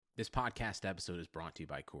This podcast episode is brought to you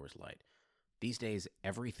by Coors Light. These days,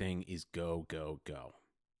 everything is go, go, go.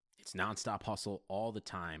 It's nonstop hustle all the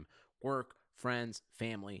time. Work, friends,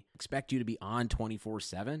 family expect you to be on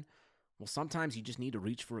 24/7. Well, sometimes you just need to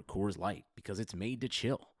reach for a Coors Light because it's made to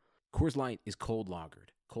chill. Coors Light is cold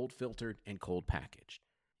lagered, cold filtered, and cold packaged.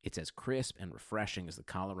 It's as crisp and refreshing as the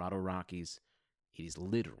Colorado Rockies. It is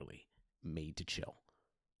literally made to chill.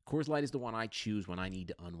 Coors Light is the one I choose when I need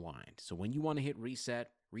to unwind. So when you want to hit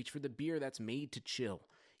reset, reach for the beer that's made to chill.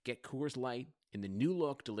 Get Coors Light in the new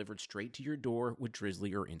look delivered straight to your door with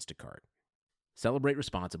Drizzly or Instacart. Celebrate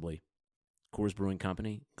responsibly. Coors Brewing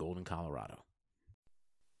Company, Golden, Colorado.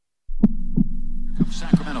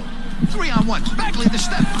 Sacramento. 3-on-1. Bagley the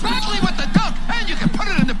step. Bagley with the dunk. And you can put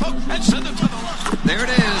it in the book and send it to the left. There it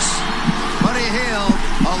is. Buddy Hield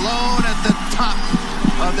alone at the top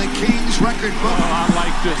of the Kings record book. Oh, I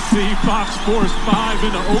like to see Fox Sports 5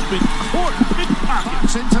 in the open court.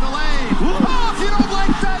 Fox into the lane. Oh, if you don't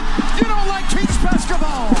like that, you don't like Kings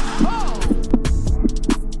basketball. Oh.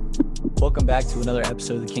 Welcome back to another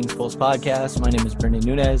episode of the Kings Pulse Podcast. My name is Brendan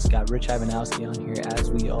Nunez. Got Rich Ivanowski on here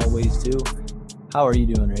as we always do. How are you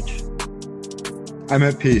doing, Rich? I'm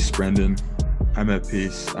at peace, Brendan. I'm at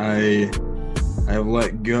peace. I have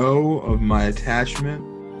let go of my attachment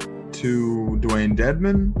to Dwayne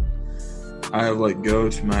Dedmon. I have let go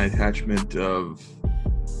to my attachment of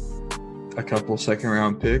a couple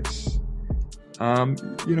second-round picks. I'm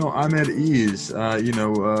at ease.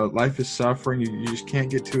 Life is suffering. You just can't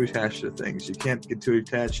get too attached to things. You can't get too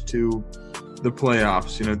attached to the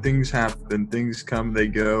playoffs. Things happen. Things come, they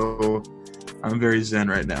go. I'm very zen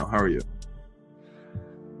right now. How are you?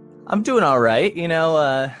 I'm doing all right.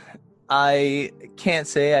 I can't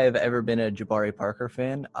say I've ever been a Jabari Parker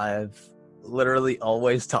fan. I've literally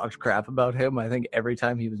always talked crap about him. I think every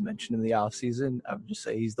time he was mentioned in the offseason, I would just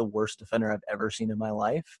say he's the worst defender I've ever seen in my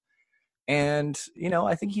life. And,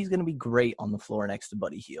 I think he's going to be great on the floor next to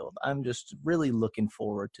Buddy Hield. I'm just really looking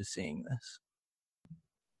forward to seeing this.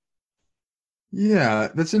 Yeah,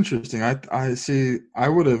 that's interesting. I see. I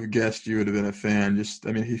would have guessed you would have been a fan.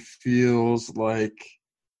 He feels like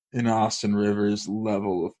an Austin Rivers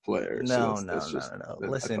level of player. No.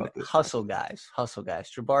 Listen, hustle guys.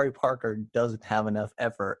 Jabari Parker doesn't have enough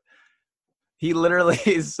effort. He literally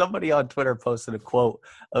is. Somebody on Twitter posted a quote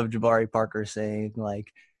of Jabari Parker saying,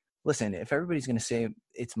 listen, if everybody's going to say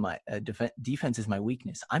it's my defense is my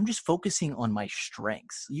weakness, I'm just focusing on my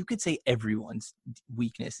strengths. You could say everyone's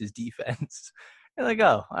weakness is defense. You're like,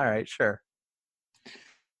 oh, all right, sure.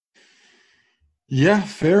 Yeah,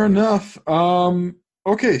 fair enough.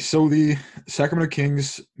 Okay, so the Sacramento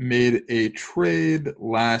Kings made a trade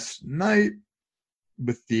last night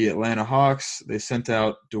with the Atlanta Hawks. They sent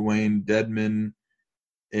out Dwayne Dedmon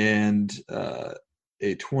and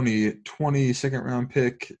a 2020 second-round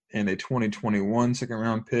pick and a 2021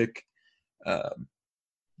 second-round pick. I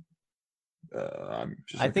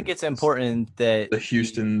think it's important that the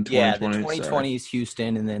Houston 2020. Yeah, the 2020 is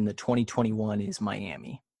Houston, and then the 2021 is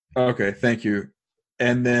Miami. Okay, thank you.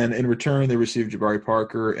 And then in return, they received Jabari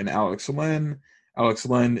Parker and Alex Len. Alex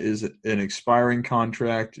Len is an expiring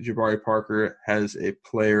contract. Jabari Parker has a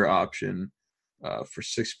player option for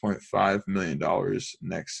 $6.5 million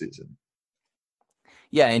next season.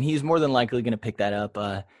 Yeah, and he's more than likely going to pick that up.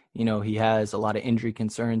 He has a lot of injury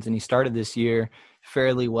concerns, and he started this year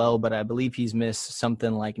fairly well, but I believe he's missed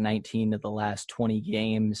something like 19 of the last 20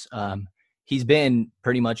 games. He's been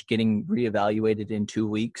pretty much getting reevaluated in 2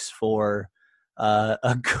 weeks for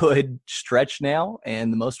a good stretch now,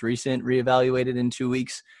 and the most recent reevaluated in 2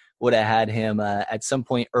 weeks would have had him at some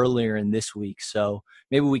point earlier in this week. So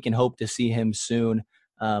maybe we can hope to see him soon.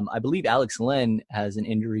 I believe Alex Len has an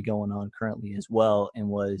injury going on currently as well and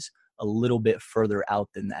was a little bit further out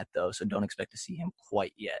than that, though, so don't expect to see him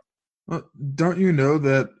quite yet. Well, don't you know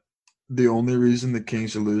that the only reason the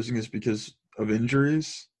Kings are losing is because of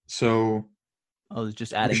injuries? So it's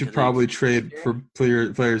just adding. We should probably trade for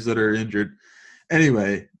players that are injured.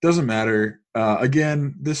 Anyway, doesn't matter.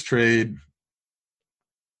 Again, this trade,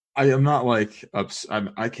 I am not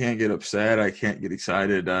I can't get upset. I can't get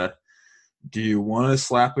excited. Do you want to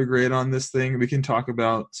slap a grade on this thing? We can talk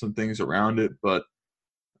about some things around it, but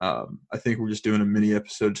I think we're just doing a mini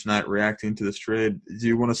episode tonight reacting to this trade. Do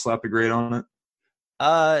you want to slap a grade on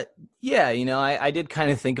it? Yeah, I did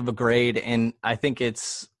kind of think of a grade, and I think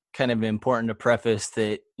it's kind of important to preface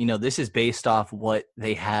that, this is based off what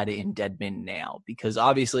they had in Dedmon now, because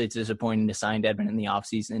obviously it's disappointing to sign Dedmon in the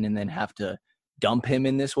offseason and then have to dump him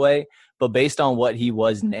in this way. But based on what he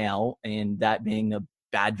was now, and that being a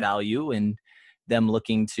bad value, and them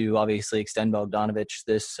looking to obviously extend Bogdanović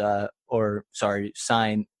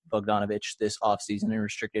sign Bogdanovich this offseason in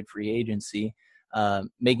restricted free agency,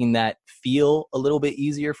 making that feel a little bit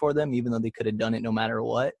easier for them, even though they could have done it no matter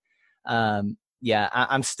what. I'm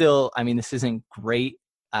still, I mean, this isn't great.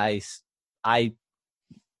 I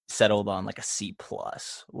settled on like a C+.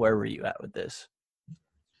 Where were you at with this?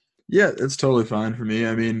 Yeah, it's totally fine for me.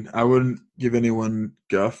 I mean, I wouldn't give anyone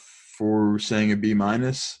guff for saying a B-,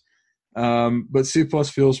 but C+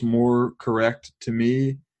 feels more correct to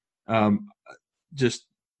me. Just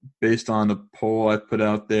based on the poll I put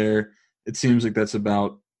out there, it seems like that's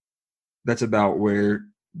about where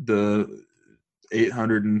the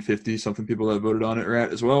 850 something people that voted on it are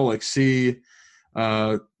at as well. Like C,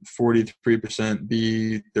 43%,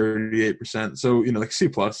 B, 38%. So, like C+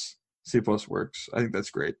 works. I think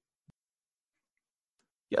that's great.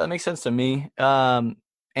 Yeah, that makes sense to me.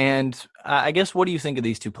 And I guess, what do you think of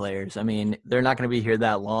these two players? I mean, they're not going to be here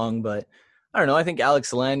that long, but I don't know. I think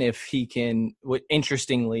Alex Len, if he can,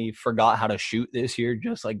 interestingly forgot how to shoot this year,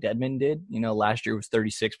 just like Dedmon did. Last year was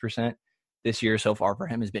 36%. This year so far for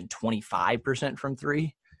him has been 25% from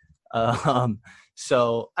three.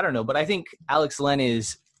 So I don't know, but I think Alex Len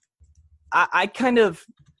is, I kind of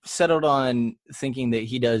settled on thinking that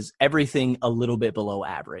he does everything a little bit below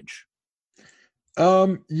average.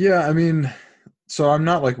 Yeah, I mean, so I'm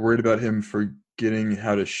not like worried about him forgetting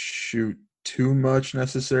how to shoot too much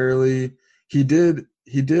necessarily. He did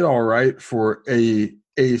all right for a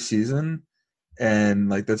season, and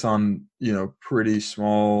like that's on, pretty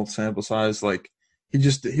small sample size. Like he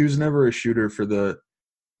was never a shooter for the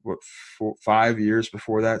 5 years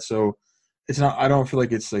before that. So it's not, I don't feel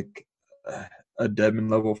like it's like a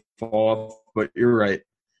Dedmon level fall off, but you're right.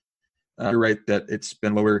 You're right that it's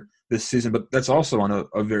been lower this season, but that's also on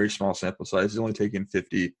a very small sample size. He's only taken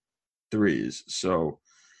 50 threes. So,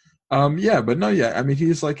 I mean,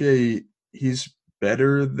 he's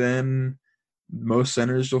better than most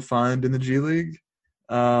centers you'll find in the G League.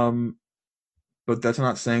 But that's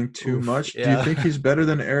not saying too much. Yeah. Do you think he's better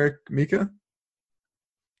than Eric Mika?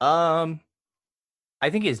 I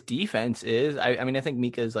think his defense is. I mean, I think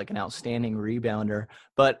Mika is like an outstanding rebounder,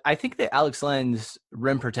 but I think that Alex Len's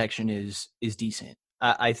rim protection is decent.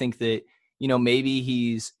 I think that, maybe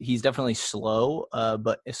he's definitely slow,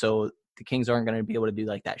 but so the Kings aren't going to be able to do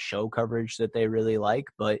like that show coverage that they really like.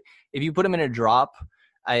 But if you put him in a drop,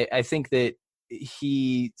 I think that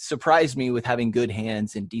he surprised me with having good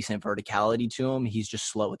hands and decent verticality to him. He's just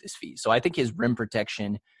slow with his feet. So I think his rim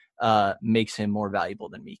protection makes him more valuable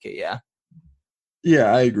than Mika. Yeah.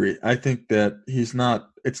 Yeah, I agree. I think that he's not.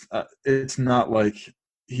 It's not like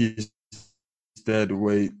he's dead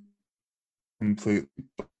weight completely.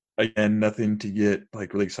 Again, nothing to get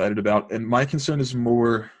like really excited about. And my concern is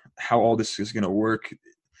more how all this is going to work.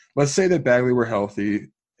 Let's say that Bagley were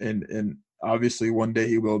healthy, and obviously one day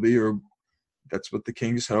he will be, or that's what the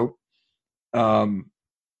Kings hope.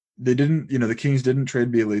 They didn't, the Kings didn't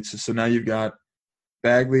trade Bjelica, so now you've got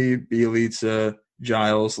Bagley, Bjelica,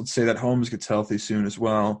 Giles. Let's say that Holmes gets healthy soon as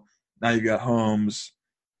well. Now you've got Holmes.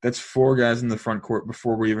 That's 4 guys in the front court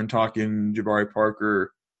before we're even talking Jabari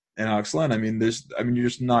Parker and Alex Len. I mean, you're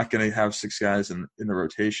just not going to have 6 guys in the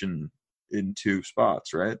rotation in 2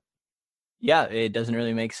 spots, right? Yeah, it doesn't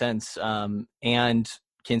really make sense. And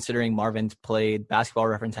considering Marvin's played, Basketball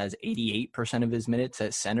Reference has 88% of his minutes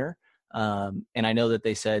at center. And I know that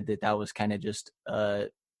they said that was kind of just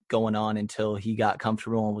going on until he got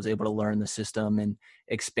comfortable and was able to learn the system and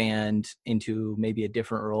expand into maybe a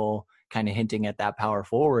different role, kind of hinting at that power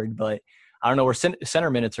forward. But I don't know where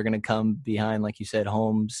center minutes are going to come behind, like you said,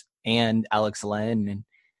 Holmes and Alex Len. And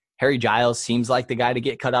Harry Giles seems like the guy to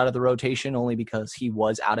get cut out of the rotation only because he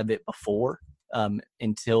was out of it before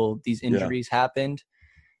until these injuries happened.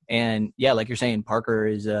 And yeah, like you're saying, Parker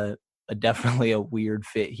is definitely a weird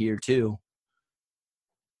fit here too.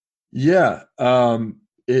 Yeah.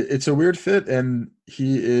 It's a weird fit, and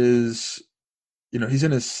he is, he's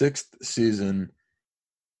in his 6th season,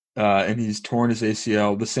 and he's torn his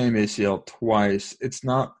ACL, the same ACL twice. It's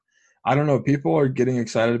not, I don't know, people are getting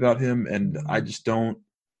excited about him, and I just don't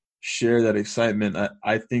share that excitement.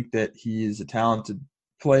 I think that he's a talented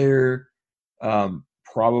player,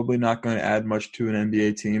 probably not going to add much to an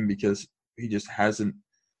NBA team because he just hasn't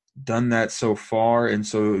done that so far, and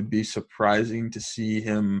so it would be surprising to see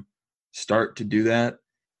him start to do that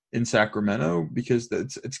in Sacramento, because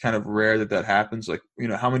it's kind of rare that happens. Like,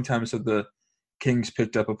 how many times have the Kings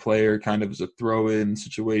picked up a player kind of as a throw-in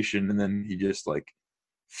situation, and then he just like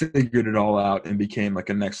figured it all out and became like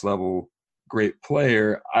a next level great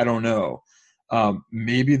player? I don't know.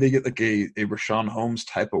 Maybe they get like a Richaun Holmes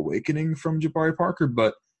type awakening from Jabari Parker,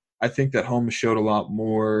 but I think that Holmes showed a lot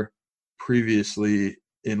more previously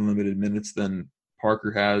in limited minutes than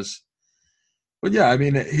Parker has. But yeah, I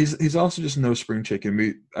mean, he's also just no spring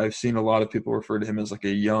chicken. I've seen a lot of people refer to him as like a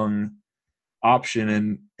young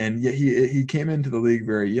option, and yet he came into the league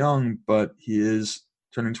very young, but he is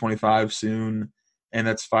turning 25 soon, and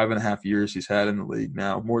that's 5.5 years he's had in the league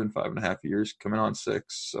now, more than 5.5 years, coming on 6.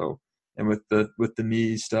 So, and with the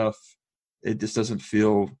knee stuff, it just doesn't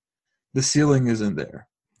feel, the ceiling isn't there.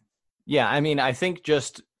 Yeah, I mean, I think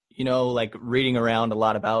just, like reading around a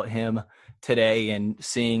lot about him today and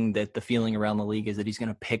seeing that the feeling around the league is that he's going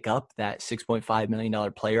to pick up that $6.5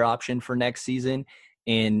 million player option for next season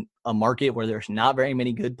in a market where there's not very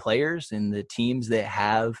many good players, and the teams that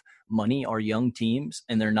have money are young teams,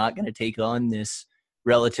 and they're not going to take on this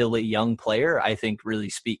relatively young player, I think really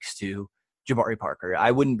speaks to Jabari Parker.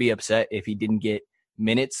 I wouldn't be upset if he didn't get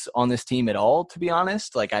minutes on this team at all, to be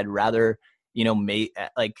honest. Like, I'd rather,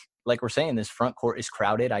 like we're saying, this front court is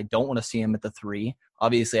crowded. I don't want to see him at the 3.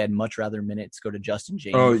 Obviously, I'd much rather minutes go to Justin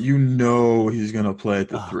James. Oh, he's going to play at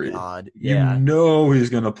the 3. God, yeah. He's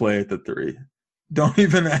going to play at the 3. Don't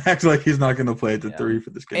even act like he's not going to play at the 3 for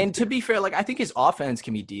this game. And to be fair, like, I think his offense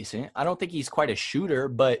can be decent. I don't think he's quite a shooter,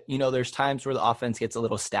 but, there's times where the offense gets a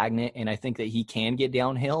little stagnant, and I think that he can get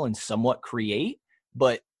downhill and somewhat create,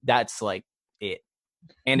 but that's like it.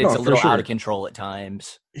 And it's a little out of control at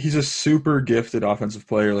times. He's a super gifted offensive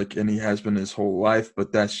player, and he has been his whole life,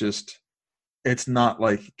 but that's just, it's not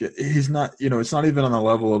like, he's not, it's not even on the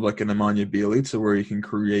level of like an Nemanja Bjelica where he can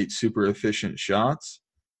create super efficient shots.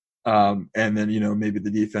 And then, maybe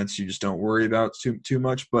the defense you just don't worry about too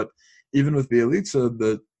much. But even with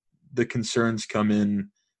Bjelica, the concerns come in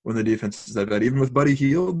when the defense is that bad. Even with Buddy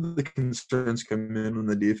Hield, the concerns come in when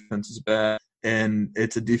the defense is bad. And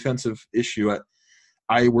it's a defensive issue.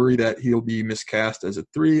 I worry that he'll be miscast as a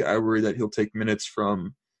 3. I worry that he'll take minutes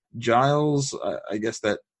from Giles. I guess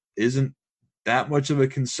that isn't that much of a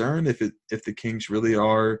concern if the Kings really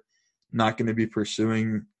are not going to be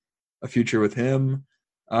pursuing a future with him.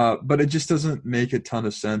 But it just doesn't make a ton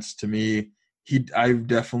of sense to me. I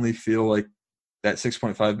definitely feel like that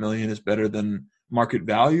 $6.5 million is better than market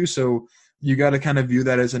value. So you got to kind of view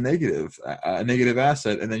that as a negative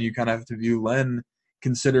asset. And then you kind of have to view Len,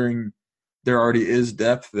 considering there already is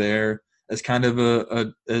depth there, as kind of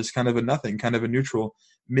a nothing, kind of a neutral.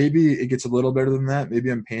 Maybe it gets a little better than that. Maybe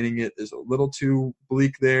I'm painting it as a little too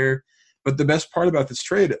bleak there. But the best part about this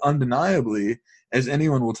trade, undeniably, as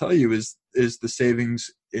anyone will tell you, is the savings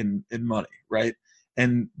in money, right?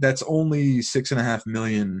 And that's only $6.5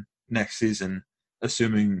 million next season,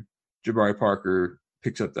 assuming Jabari Parker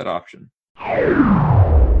picks up that option.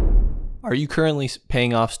 Are you currently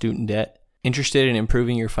paying off student debt? Interested in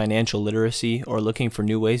improving your financial literacy or looking for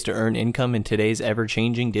new ways to earn income in today's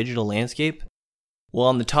ever-changing digital landscape? Well,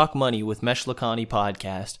 on the Talk Money with Mesh Lakhani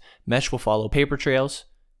podcast, Mesh will follow paper trails,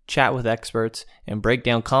 chat with experts, and break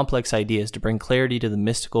down complex ideas to bring clarity to the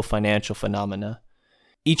mystical financial phenomena.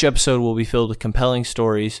 Each episode will be filled with compelling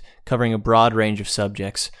stories covering a broad range of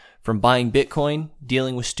subjects, from buying Bitcoin,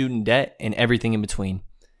 dealing with student debt, and everything in between.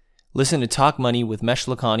 Listen to Talk Money with Mesh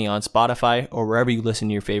Lakhani on Spotify or wherever you listen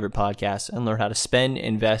to your favorite podcasts and learn how to spend,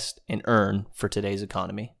 invest, and earn for today's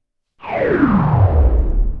economy.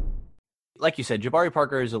 Like you said, Jabari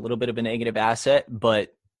Parker is a little bit of a negative asset,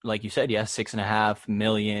 but like you said, yes, $6.5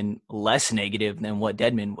 million less negative than what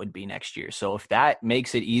Dedmon would be next year. So if that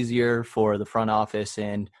makes it easier for the front office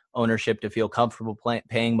and ownership to feel comfortable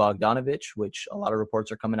paying Bogdanovich, which a lot of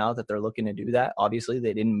reports are coming out that they're looking to do that. Obviously,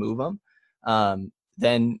 they didn't move him.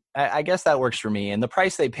 Then I guess that works for me. And the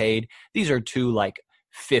price they paid, these are two like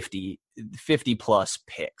 50 plus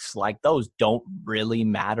picks. Like, those don't really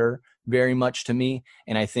matter very much to me.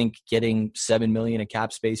 And I think getting $7 million of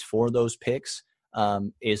cap space for those picks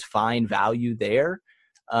is fine value there.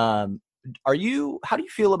 How do you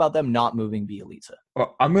feel about them not moving Bjelica?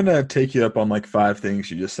 Well, I'm going to take you up on like 5 things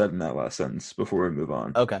you just said in that last sentence before we move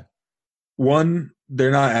on. Okay. 1,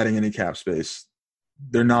 they're not adding any cap space.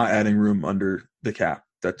 They're not adding room under the cap.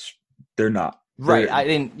 They're not. Right. I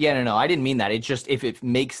didn't mean that. It's just if it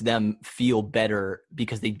makes them feel better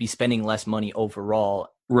because they'd be spending less money overall.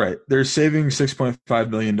 Right. They're saving $6.5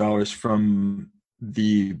 million from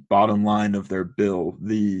the bottom line of their bill.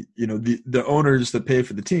 The owners that pay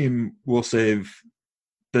for the team will save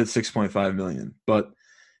the $6.5 million. But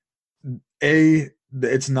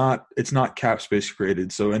it's not cap space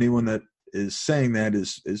created. So anyone that is saying that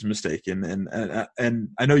is mistaken, and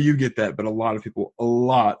I know you get that, but a lot of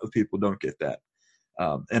people don't get that,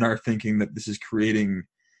 and are thinking that this is creating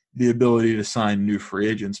the ability to sign new free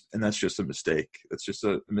agents, and that's just a mistake. That's just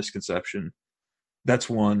a misconception. That's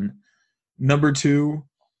one. Number 2,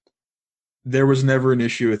 there was never an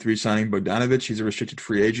issue with re-signing Bogdanovic. He's a restricted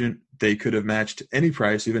free agent. They could have matched any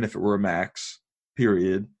price, even if it were a max,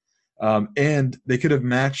 period. And they could have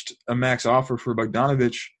matched a max offer for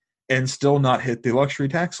Bogdanovic and still not hit the luxury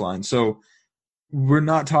tax line. So we're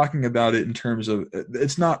not talking about it in terms of –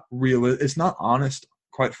 it's not real. It's not honest,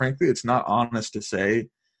 quite frankly. It's not honest to say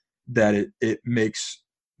that it makes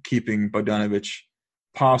keeping Bogdanovic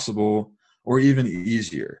possible or even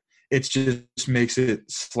easier. It just makes it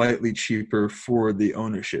slightly cheaper for the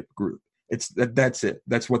ownership group. That's it.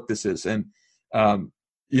 That's what this is. And,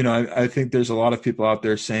 I think there's a lot of people out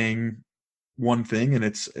there saying one thing, and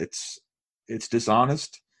it's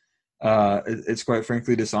dishonest. It's quite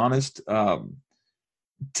frankly dishonest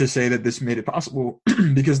to say that this made it possible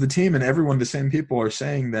because the team and everyone, the same people, are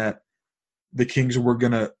saying that the Kings were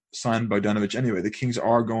going to sign Bogdanovic anyway. The Kings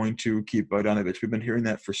are going to keep Bogdanovic. We've been hearing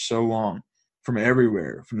that for so long. From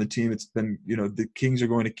everywhere, from the team, it's been, the Kings are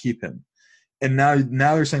going to keep him. And now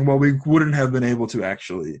they're saying, well, we wouldn't have been able to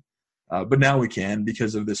actually, but now we can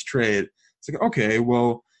because of this trade. It's like, okay,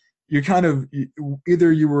 well, you're kind of –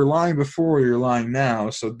 either you were lying before or you're lying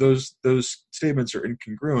now, so those statements are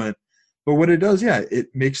incongruent. But what it does, it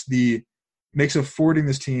makes affording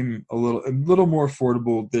this team a little more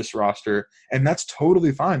affordable, this roster, and that's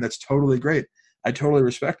totally fine. That's totally great. I totally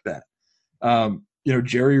respect that.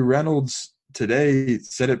 Jerry Reynolds – today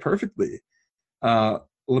said it perfectly. Let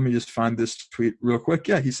me just find this tweet real quick.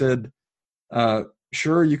 Yeah, he said,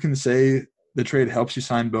 sure, you can say the trade helps you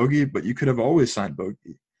sign Bogey, but you could have always signed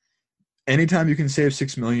Bogey. Anytime you can save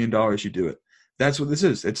 $6 million, you do it. That's what this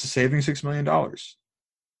is. It's saving $6 million.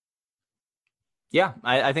 Yeah,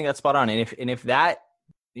 I think that's spot on. And if that,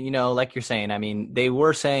 like you're saying, I mean, they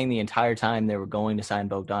were saying the entire time they were going to sign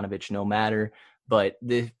Bogdanovic no matter. But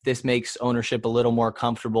this makes ownership a little more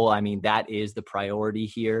comfortable. I mean, that is the priority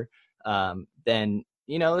here. Then,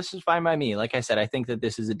 this is fine by me. Like I said, I think that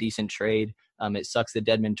this is a decent trade. It sucks that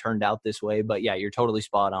Dedmon turned out this way. But, yeah, you're totally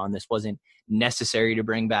spot on. This wasn't necessary to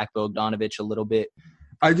bring back Bogdanovic a little bit.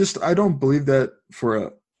 I don't believe that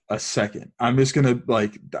for a second. I'm just going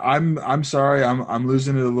to, I'm sorry. I'm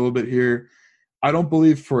losing it a little bit here. I don't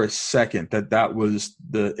believe for a second that was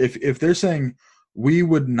if they're saying we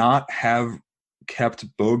would not have kept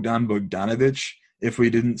Bogdanovic if we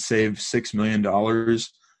didn't save $6 million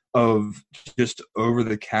of just over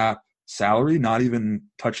the cap salary, not even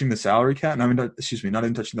touching the salary cap. Not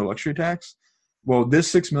even touching the luxury tax. Well,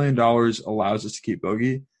 this $6 million allows us to keep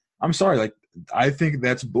Bogey. I'm sorry, I think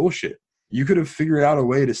that's bullshit. You could have figured out a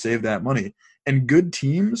way to save that money. And good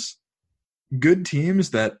teams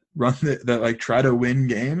that run that try to win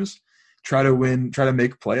games, try to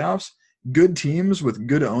make playoffs. Good teams with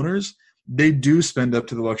good owners, they do spend up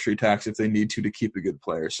to the luxury tax if they need to keep a good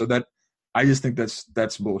player. So that I just think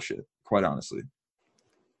that's bullshit, quite honestly.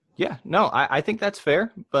 Yeah, no, I think that's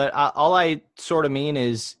fair. But all I sort of mean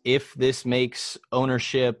is if this makes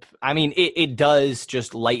ownership, I mean, it does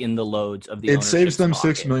just lighten the loads of the ownership. It saves them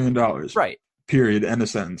 $6 million. Right. Period. End of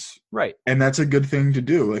sentence. Right. And that's a good thing to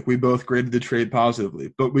do. We both graded the trade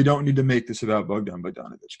positively. But we don't need to make this about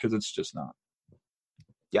Bogdanovic because it's just not.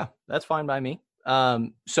 Yeah, that's fine by me.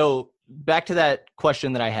 So back to that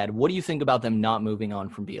question that I had. What do you think about them not moving on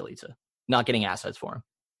from Bjelica, not getting assets for him?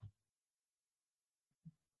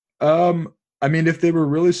 I mean, if they were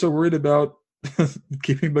really so worried about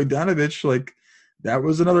keeping Bogdanovic, that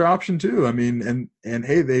was another option too. I mean, and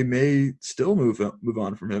hey, they may still move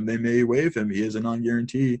on from him. They may waive him. He is a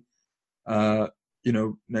non-guarantee,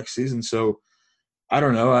 next season. So I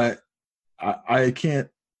don't know. I can't.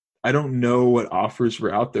 I don't know what offers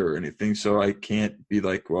were out there or anything, so I can't be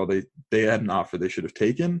well, they had an offer they should have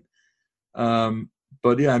taken.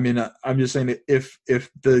 But yeah, I mean, I'm just saying if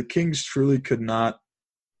the Kings truly could not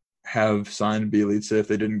have signed Bjelica if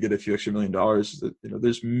they didn't get a few extra $1 million,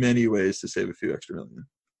 there's many ways to save a few extra million.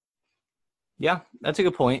 Yeah, that's a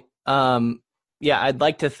good point. Yeah, I'd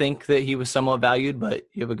like to think that he was somewhat valued, but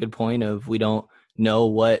you have a good point of we don't know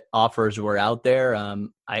what offers were out there.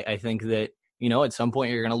 I think that, at some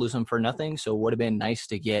point you're going to lose him for nothing. So it would have been nice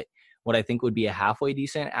to get what I think would be a halfway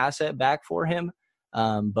decent asset back for him.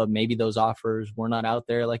 But maybe those offers were not out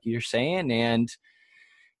there like you're saying. And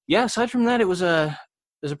yeah, aside from that, it was a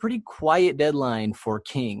pretty quiet deadline for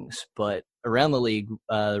Kings, but around the league,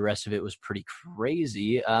 the rest of it was pretty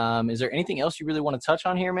crazy. Is there anything else you really want to touch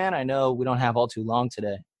on here, man? I know we don't have all too long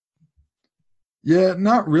today. Yeah,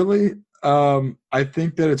 not really. I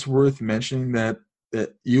think that it's worth mentioning that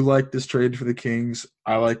you like this trade for the Kings.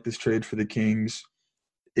 I like this trade for the Kings.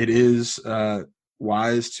 It is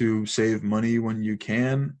wise to save money when you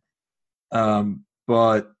can,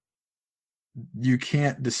 but you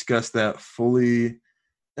can't discuss that fully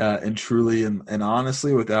and truly and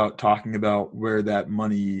honestly, without talking about where that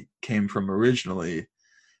money came from originally.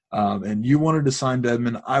 And you wanted to sign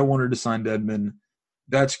Dedmon, I wanted to sign Dedmon.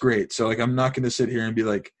 That's great. So, like, I'm not going to sit here and be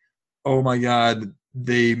like, oh my God,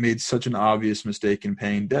 they made such an obvious mistake in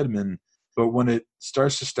paying Dedmon. But when it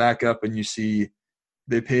starts to stack up and you see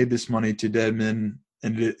they paid this money to Dedmon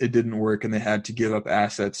and it didn't work and they had to give up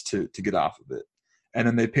assets to get off of it. And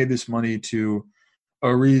then they paid this money to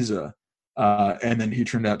Ariza, and then he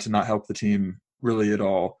turned out to not help the team really at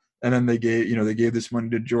all. And then they gave this money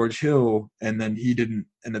to George Hill, and then he didn't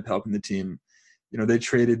end up helping the team. They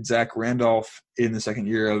traded Zach Randolph in the second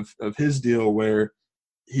year of his deal, where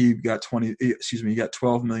he got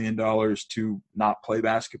 $12 million to not play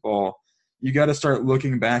basketball. You got to start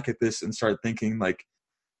looking back at this and start thinking like,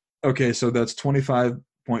 okay, so that's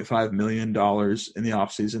 $25.5 million in the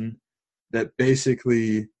offseason that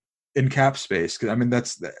basically in cap space. Cause I mean,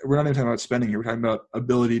 we're not even talking about spending here. We're talking about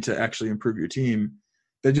ability to actually improve your team.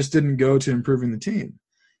 That just didn't go to improving the team.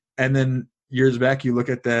 And then years back, you look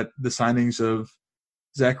at the signings of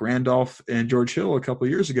Zach Randolph and George Hill a couple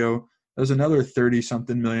of years ago, there's another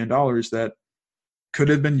 30-something million dollars that could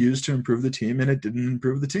have been used to improve the team, and it didn't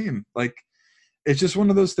improve the team. Like, it's just one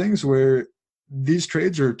of those things where these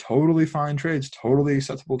trades are totally fine trades, totally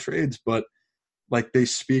acceptable trades, but like they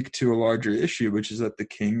speak to a larger issue, which is that the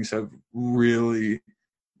Kings have really,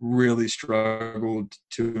 really struggled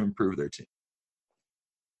to improve their team.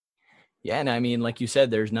 Yeah, and I mean, like you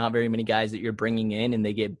said, there's not very many guys that you're bringing in and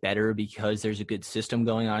they get better because there's a good system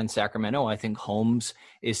going on in Sacramento. I think Holmes'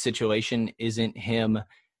 situation isn't him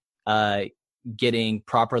getting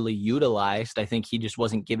properly utilized. I think he just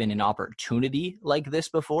wasn't given an opportunity like this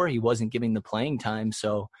before. He wasn't given the playing time.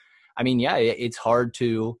 So, I mean, yeah, it's hard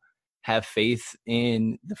to have faith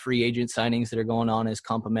in the free agent signings that are going on as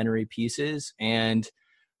complementary pieces. And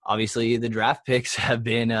obviously the draft picks have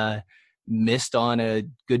been missed on a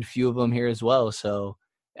good few of them here as well. So,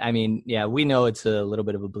 I mean, yeah, we know it's a little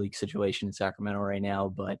bit of a bleak situation in Sacramento right now,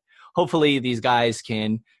 but hopefully these guys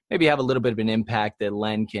can maybe have a little bit of an impact that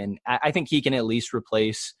Len can. I think he can at least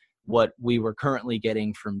replace what we were currently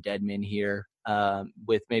getting from Dedmon here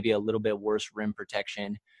with maybe a little bit worse rim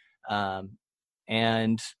protection.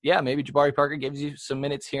 And yeah, maybe Jabari Parker gives you some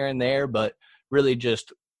minutes here and there, but really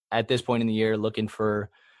just at this point in the year, looking for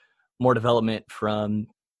more development from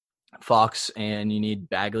Fox, and you need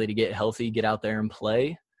Bagley to get healthy, get out there and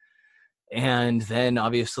play. And then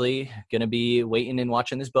obviously going to be waiting and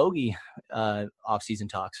watching this Bogey off-season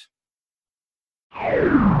talks.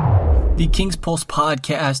 The Kings Pulse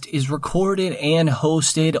podcast is recorded and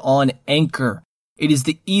hosted on Anchor. It is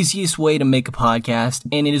the easiest way to make a podcast,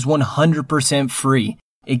 and it is 100% free.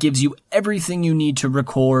 It gives you everything you need to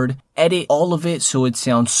record, edit all of it so it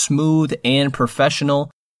sounds smooth and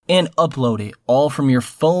professional, and upload it all from your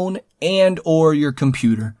phone and or your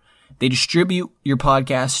computer. They distribute your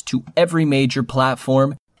podcast to every major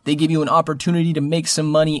platform. They give you an opportunity to make some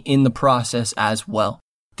money in the process as well.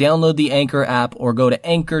 Download the Anchor app or go to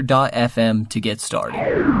anchor.fm to get started.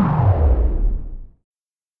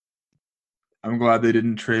 I'm glad they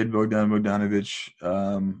didn't trade Bogdan Bogdanovic.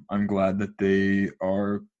 I'm glad that they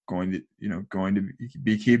are going to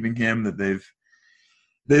be keeping him, that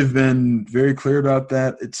they've been very clear about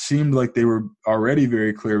that. It seemed like they were already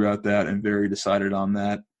very clear about that and very decided on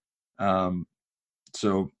that.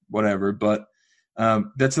 So whatever, but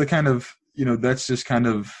that's the kind of, that's just kind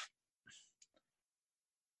of,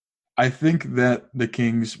 I think that the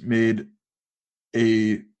Kings made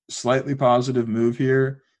a slightly positive move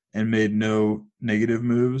here and made no negative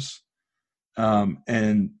moves.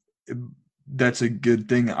 And that's a good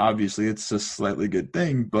thing. Obviously it's a slightly good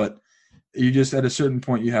thing, but you just, at a certain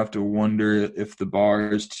point, you have to wonder if the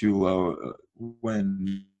bar is too low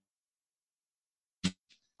when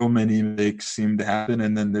so many mistakes seem to happen.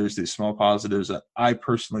 And then there's these small positives that I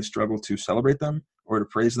personally struggle to celebrate them or to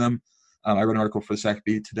praise them. I wrote an article for the Sac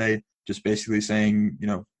Beat today, just basically saying,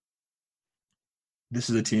 this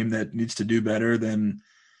is a team that needs to do better than,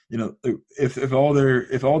 if all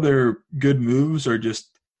their good moves are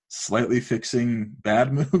just slightly fixing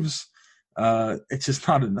bad moves, it's just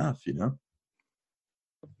not enough,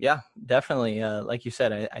 Yeah, definitely. Like you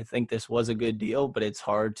said, I think this was a good deal, but it's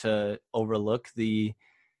hard to overlook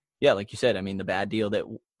like you said, I mean, the bad deal that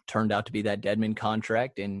turned out to be that Dedmon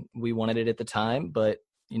contract, and we wanted it at the time, but,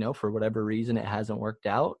 for whatever reason, it hasn't worked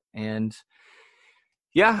out. And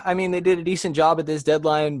yeah, I mean, they did a decent job at this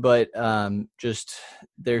deadline, but just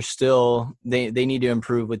they're still they need to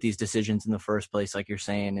improve with these decisions in the first place, like you're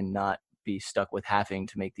saying, and not be stuck with having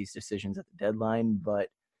to make these decisions at the deadline. But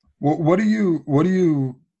are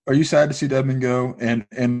you sad to see Dedmon go?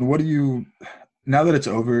 And what do you now that it's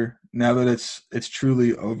over, now that it's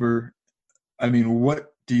truly over, I mean,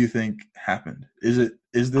 what do you think happened? Is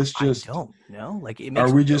this just? I don't know. Like, it makes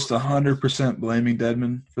Are we no just sense. 100% blaming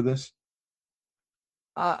Dedmon for this?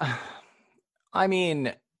 I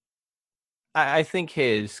mean, I think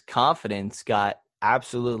his confidence got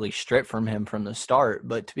absolutely stripped from him from the start.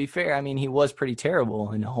 But to be fair, I mean, he was pretty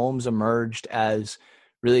terrible, and Holmes emerged as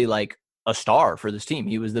really like a star for this team.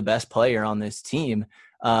 He was the best player on this team.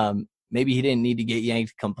 Maybe he didn't need to get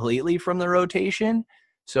yanked completely from the rotation.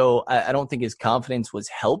 So I don't think his confidence was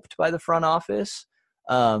helped by the front office.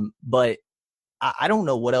 But I don't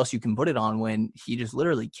know what else you can put it on when he just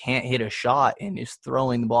literally can't hit a shot and is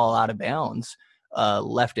throwing the ball out of bounds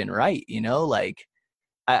left and right. You know, like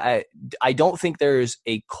I don't think there's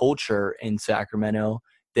a culture in Sacramento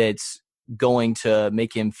that's going to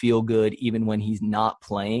make him feel good even when he's not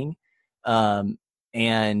playing.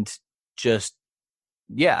 And just,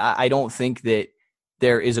 yeah, I don't think that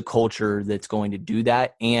there is a culture that's going to do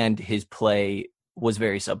that. And his play was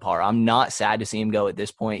very subpar. I'm not sad to see him go at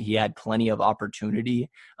this point. He had plenty of opportunity,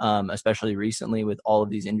 especially recently with all of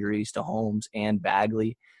these injuries to Holmes and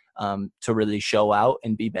Bagley, to really show out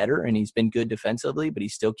and be better. And he's been good defensively, but he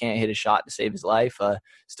still can't hit a shot to save his life.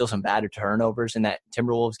 Still some bad turnovers in that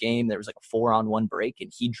Timberwolves game. There was like a 4-on-1 break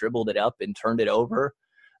and he dribbled it up and turned it over.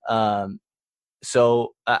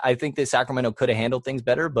 So I think that Sacramento could have handled things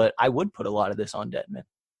better, but I would put a lot of this on Dedmon.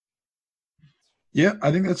 Yeah,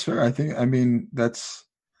 I think that's fair. I think that's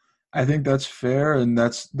fair, and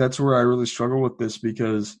that's where I really struggle with this,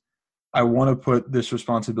 because I want to put this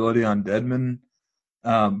responsibility on Dedmon,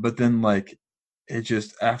 but then like it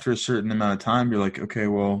just, after a certain amount of time, you're like, okay,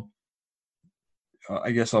 well, I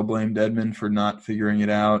guess I'll blame Dedmon for not figuring it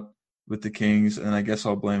out with the Kings, and I guess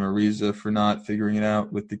I'll blame Ariza for not figuring it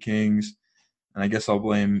out with the Kings, and I guess I'll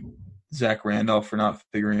blame Zach Randolph for not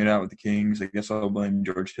figuring it out with the Kings. I guess I'll blame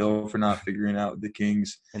George Hill for not figuring it out with the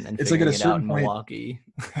Kings. And then it's like at a certain point, Milwaukee.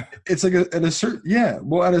 it's like at a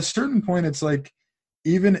certain point, it's like,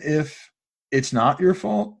 even if it's not your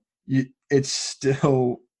fault, it's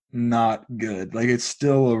still not good. Like, it's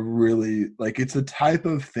still it's a type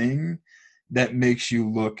of thing that makes you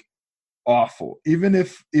look awful. Even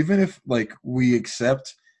if like we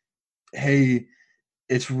accept, hey,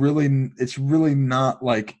 it's really not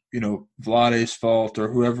like, Vlade's fault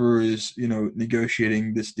or whoever is,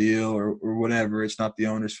 negotiating this deal or whatever. It's not the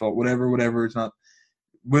owner's fault, whatever. It's not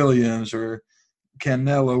Williams or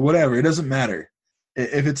Canelo, whatever. It doesn't matter.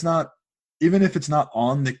 Even if it's not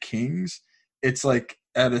on the Kings, it's like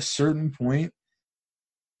at a certain point,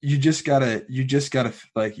 you just gotta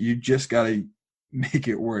make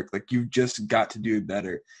it work. Like, you've just got to do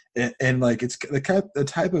better. And like, it's the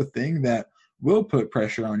type of thing that will put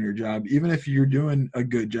pressure on your job, even if you're doing a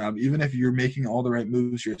good job, even if you're making all the right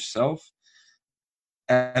moves yourself.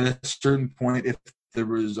 At a certain point, if the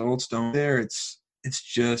results don't there, it's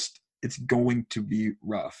going to be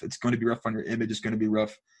rough. It's going to be rough on your image. It's going to be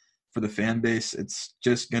rough for the fan base. It's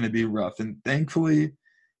just going to be rough. And thankfully,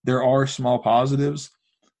 there are small positives.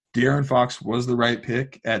 De'Aaron Fox was the right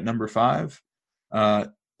pick at number 5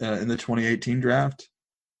 in the 2018 draft.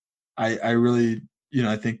 I really,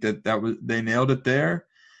 I think they nailed it there.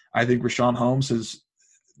 I think Richaun Holmes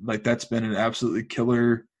that's been an absolutely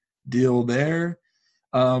killer deal there.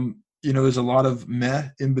 There's a lot of meh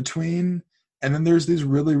in between, and then there's these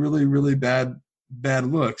really, really, really bad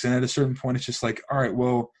looks. And at a certain point, it's just like, all right,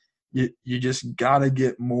 well, you just gotta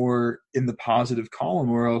get more in the positive column,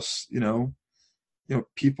 or else,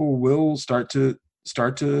 people will start to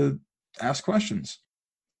ask questions.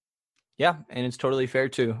 Yeah, and it's totally fair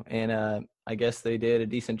too. And I guess they did a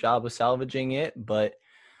decent job of salvaging it, but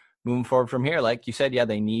moving forward from here, like you said, yeah,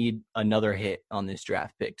 they need another hit on this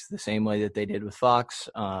draft pick, the same way that they did with Fox.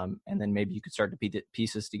 And then maybe you could start to put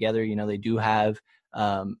pieces together. They do have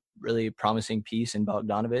really promising piece in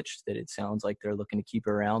Bogdanovich that it sounds like they're looking to keep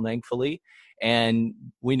around, thankfully. And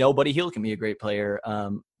we know Buddy Hield can be a great player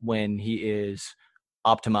when he is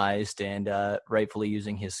optimized and rightfully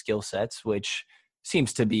using his skill sets, which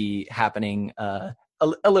seems to be happening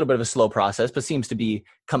a little bit of a slow process, but seems to be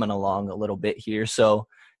coming along a little bit here. So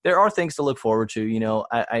there are things to look forward to.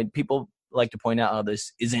 People like to point out how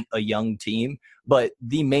this isn't a young team, but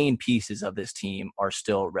the main pieces of this team are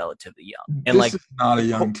still relatively young. And this is not a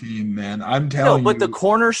young team, man. I'm telling you. No, but the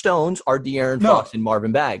cornerstones are De'Aaron Fox and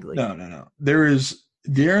Marvin Bagley. No. There is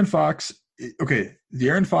De'Aaron Fox. Okay,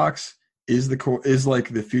 De'Aaron Fox is like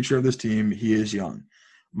the future of this team. He is young.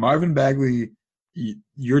 Marvin Bagley,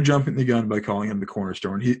 you're jumping the gun by calling him the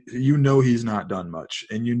cornerstone. He's not done much,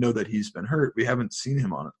 and that he's been hurt. We haven't seen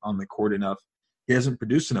him on the court enough. He hasn't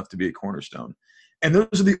produced enough to be a cornerstone. And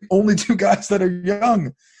those are the only two guys that are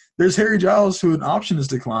young. There's Harry Giles, who an option has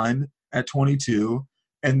declined at 22,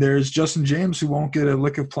 and there's Justin James, who won't get a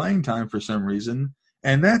lick of playing time for some reason.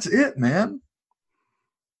 And that's it, man.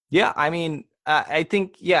 Yeah, I mean, I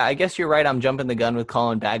think, I guess you're right. I'm jumping the gun with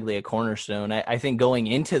calling Bagley a cornerstone. I think going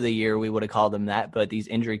into the year we would have called him that, but these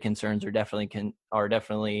injury concerns are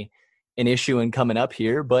definitely an issue and coming up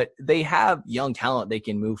here. But they have young talent they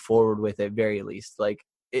can move forward with at very least. Like,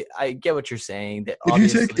 I get what you're saying. That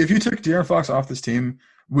if you took De'Aaron Fox off this team,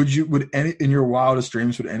 would any in your wildest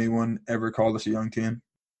dreams would anyone ever call this a young team?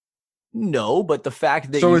 No, but the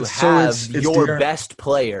fact that your best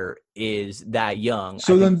player is that young.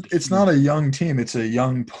 So then it's not a young team; it's a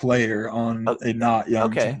young player on a not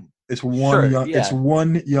young team. It's It's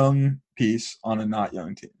one young piece on a not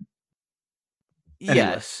young team. Anyway.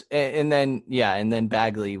 Yes, and then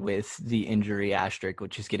Bagley with the injury asterisk,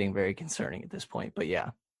 which is getting very concerning at this point. But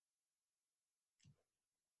yeah.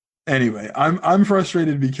 Anyway, I'm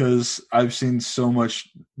frustrated because I've seen so much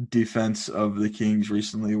defense of the Kings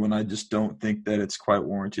recently when I just don't think that it's quite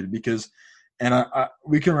warranted. We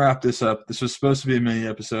can wrap this up. This was supposed to be a mini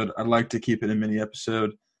episode. I'd like to keep it a mini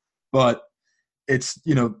episode, but it's,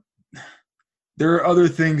 there are other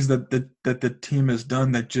things that the team has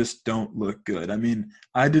done that just don't look good. I mean,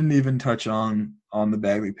 I didn't even touch on the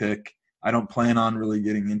Bagley pick. I don't plan on really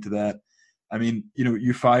getting into that. I mean,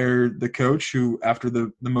 you fire the coach who, after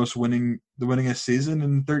the winningest season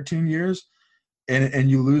in 13 years,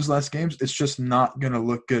 and you lose less games, it's just not going to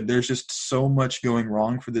look good. There's just so much going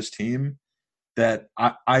wrong for this team that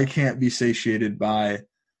I can't be satiated by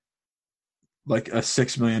like a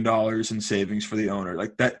 $6 million in savings for the owner.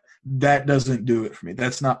 Like that doesn't do it for me.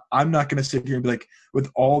 I'm not going to sit here and be like,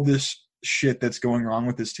 with all this shit that's going wrong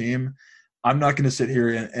with this team, I'm not going to sit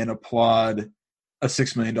here and applaud a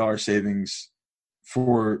 $6 million savings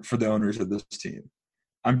for the owners of this team.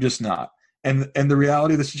 I'm just not. And the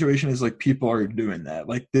reality of the situation is, like, people are doing that.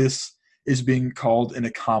 Like, this is being called an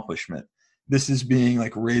accomplishment. This is being,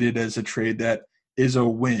 like, rated as a trade that is a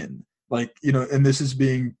win. Like, and this is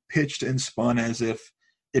being pitched and spun as if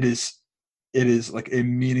it is like a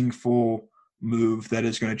meaningful move that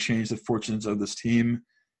is going to change the fortunes of this team.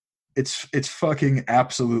 It's fucking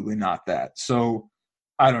absolutely not that. So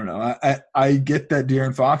I don't know. I get that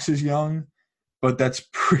De'Aaron Fox is young, but that's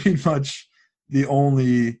pretty much the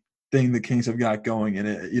only thing the Kings have got going in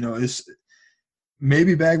it. Is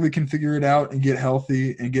maybe Bagley can figure it out and get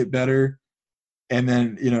healthy and get better. And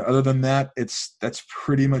then, other than that, that's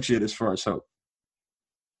pretty much it as far as hope.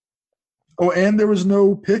 Oh, and there was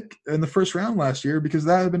no pick in the first round last year because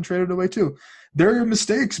that had been traded away too. There are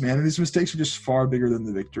mistakes, man. And these mistakes are just far bigger than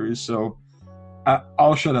the victories. So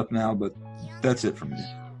I'll shut up now, but that's it from me.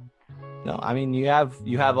 No, I mean, you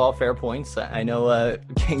have all fair points. I know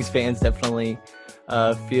Kings fans definitely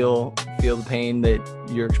feel the pain that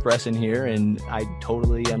you're expressing here, and I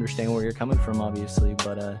totally understand where you're coming from, obviously.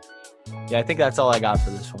 But I think that's all I got for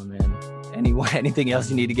this one, man. Anything else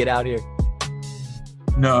you need to get out here?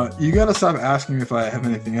 No, you got to stop asking me if I have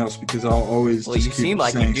anything else because I'll always just keep seem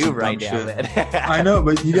like you do right now, man. I know,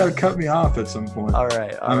 but you got to cut me off at some point. All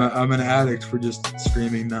right. I'm an addict for just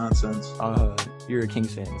screaming nonsense. You're a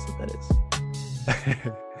Kings fan, is what that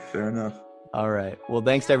is. Fair enough. All right. Well,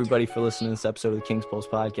 thanks to everybody for listening to this episode of the Kings Pulse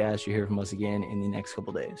podcast. You'll hear from us again in the next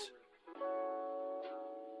couple days.